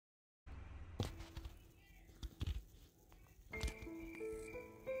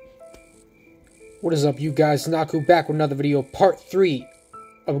What is up, you guys? Naku back with another video, part 3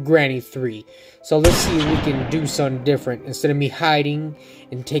 of Granny 3. So let's see if we can do something different. Instead of me hiding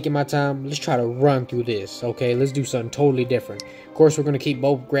and taking my time, let's try to run through this, okay? Let's do something totally different. Of course, we're going to keep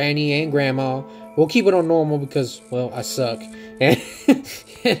both Granny and Grandma. We'll keep it on normal because, well, I suck. And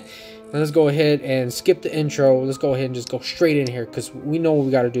let's go ahead and skip the intro. Let's go ahead and just go straight in here because we know what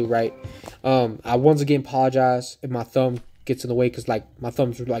we got to do, right? I once again apologize if my thumb gets in the way because, like, my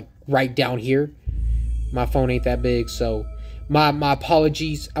thumb's, like, right down here. My phone ain't that big, so my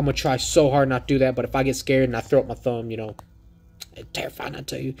apologies. I'm gonna try so hard not to do that, but if I get scared and I throw up my thumb, you know, it's terrifying, I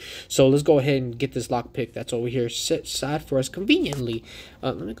tell you. So let's go ahead and get this lockpick that's over here set aside for us conveniently.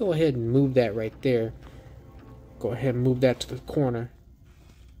 Let me go ahead and move that right there. Go ahead and move that to the corner.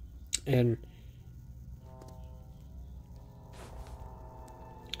 And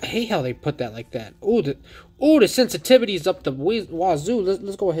I hate how they put that like that. Oh, the sensitivity is up the wazoo.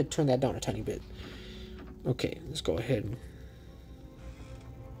 Let's go ahead and turn that down a tiny bit. Okay, let's go ahead and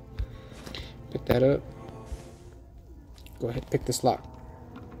pick that up. Go ahead, pick this lock.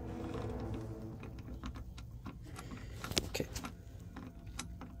 Okay.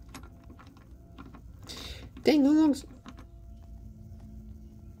 Dang, how long's...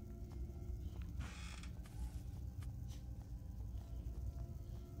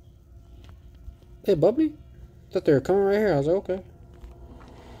 Hey, Bubbly? Thought they were coming right here. I was like, okay.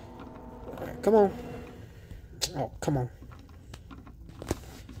 Alright, come on. Oh, come on.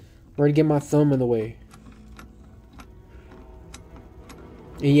 Ready to get my thumb in the way.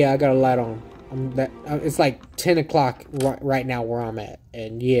 And yeah, I got a light on. It's like 10 o'clock right now where I'm at.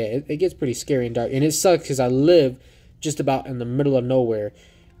 And yeah, it gets pretty scary and dark. And it sucks because I live just about in the middle of nowhere.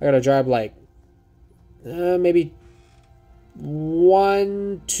 I gotta drive like maybe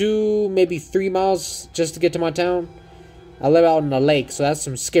 1, 2, maybe 3 miles just to get to my town. I live out in the lake, so that's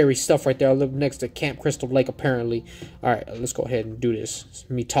some scary stuff right there. I live next to Camp Crystal Lake, apparently. Alright, let's go ahead and do this. It's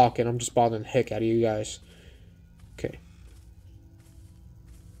me talking. I'm just bothering the heck out of you guys. Okay.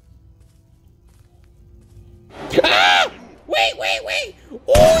 Ah! Wait!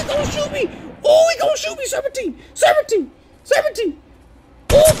 Oh, he gonna shoot me! Oh, he gonna shoot me! 17!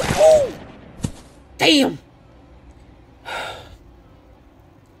 Oh! Damn!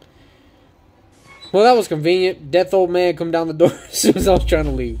 Well, that was convenient. Death old man come down the door as soon as I was trying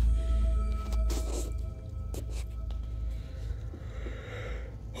to leave.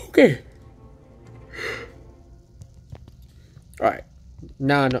 Okay. Alright.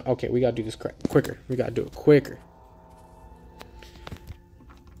 No. Okay, we gotta do this quicker. We gotta do it quicker.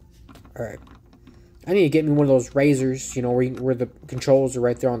 Alright. I need to get me one of those razors, you know, where the controls are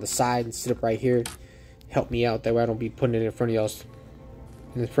right there on the side instead of right here. Help me out. That way I don't be putting it in front of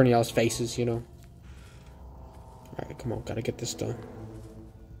y'all's faces, you know. Alright, come on, gotta get this done.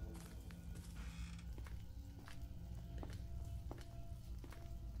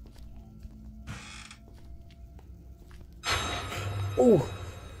 Ooh.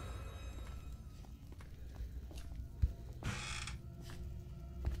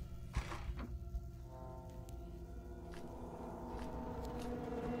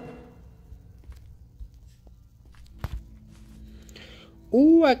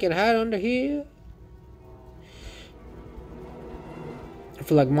 Ooh, I can hide under here. I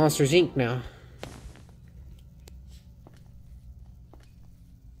feel like Monsters Inc. now.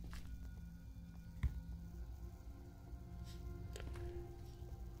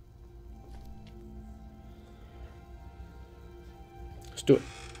 Let's do it.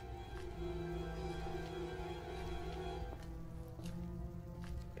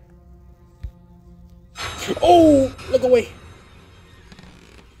 Oh, look away.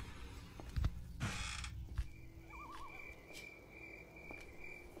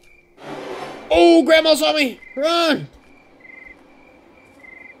 Oh, Grandma saw me! Run!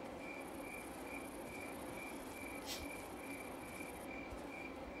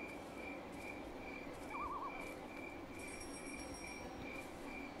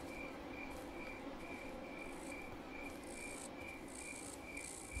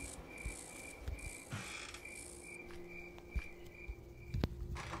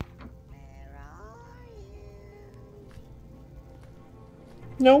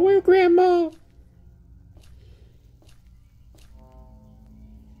 Nowhere, Grandma.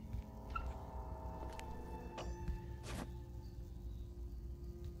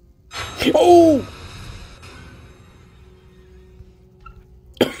 Oh!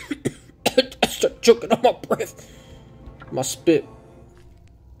 I start choking on my breath. My spit.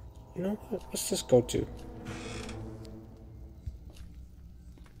 You know what? Let's just go to.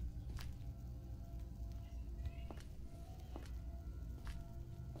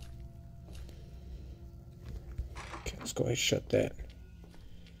 Let's go ahead and shut that.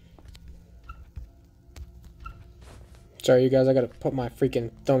 Sorry, you guys, I gotta put my freaking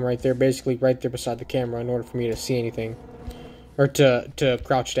thumb right there, basically right there beside the camera in order for me to see anything. Or to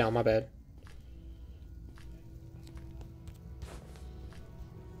crouch down, my bad.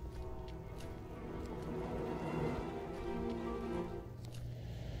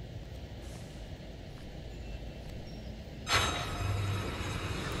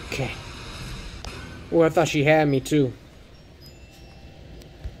 Okay. Oh, I thought she had me too.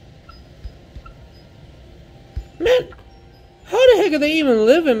 Man, how the heck are they even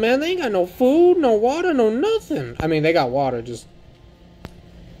living, man? They ain't got no food, no water, no nothing. I mean, they got water, just...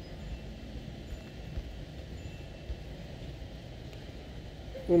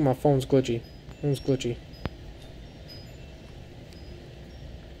 Ooh, my phone's glitchy. Phone's glitchy.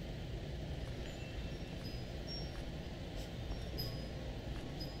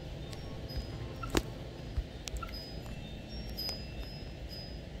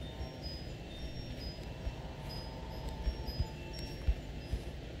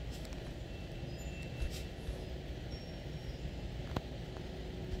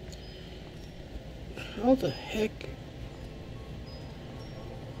 How the heck?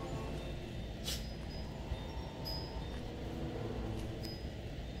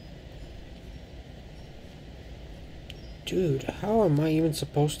 Dude, how am I even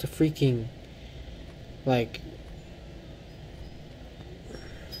supposed to freaking, like...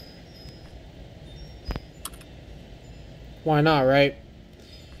 Why not, right?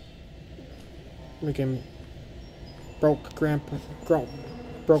 Freaking broke grand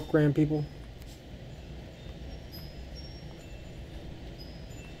people.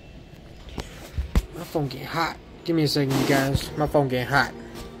 My phone getting hot. Give me a second, you guys. My phone getting hot.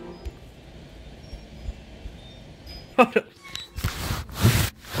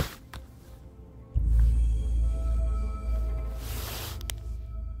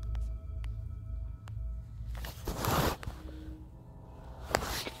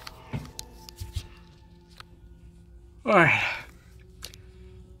 Alright.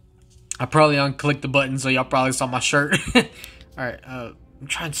 I probably unclicked the button, so y'all probably saw my shirt. Alright, I'm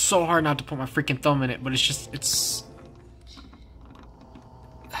trying so hard not to put my freaking thumb in it, but it's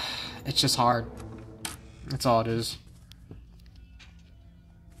just hard. That's all it is.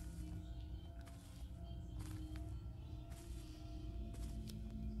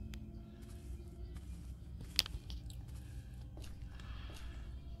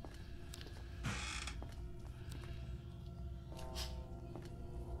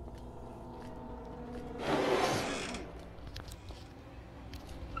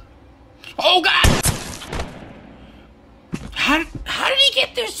 Oh God! How did he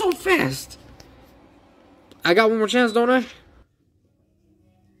get there so fast? I got one more chance, don't I?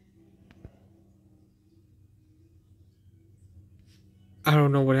 I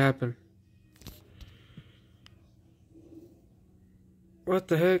don't know what happened. What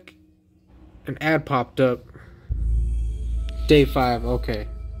the heck? An ad popped up. Day 5, okay.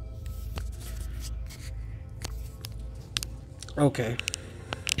 Okay.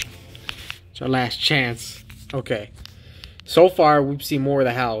 It's our last chance. Okay. So far, we've seen more of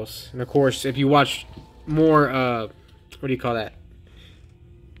the house. And of course, if you watch more, what do you call that?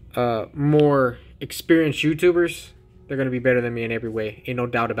 More experienced YouTubers, they're going to be better than me in every way. Ain't no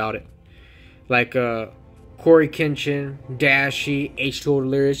doubt about it. Like, Corey Kenshin, Dashy, H2O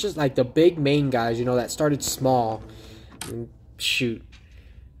Delirious, just like the big main guys, you know, that started small. And shoot.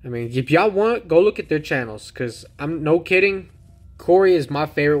 I mean, if y'all want, go look at their channels. Because, I'm no kidding, Corey is my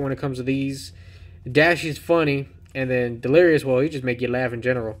favorite when it comes to these. Dashy's funny. And then Delirious, well, he just make you laugh in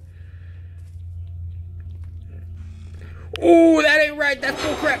general. Oh, that ain't right. That's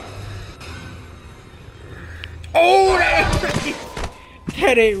bull crap. Oh, that ain't right.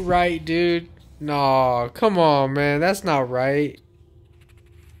 That ain't right, dude. No, come on, man. That's not right.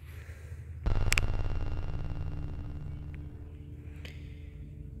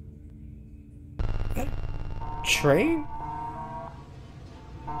 That train?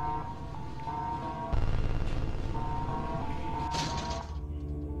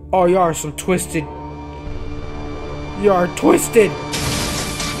 Oh, you are so twisted. You are twisted.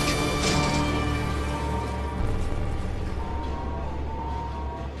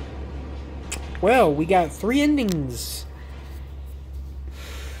 Well, we got 3 endings.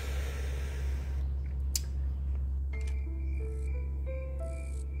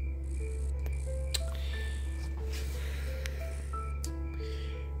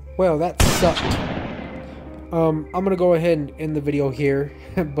 Well, that sucked. I'm gonna go ahead and end the video here,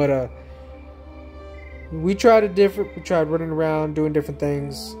 but we tried running around doing different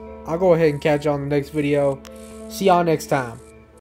things. I'll go ahead and catch you on the next video. See y'all next time.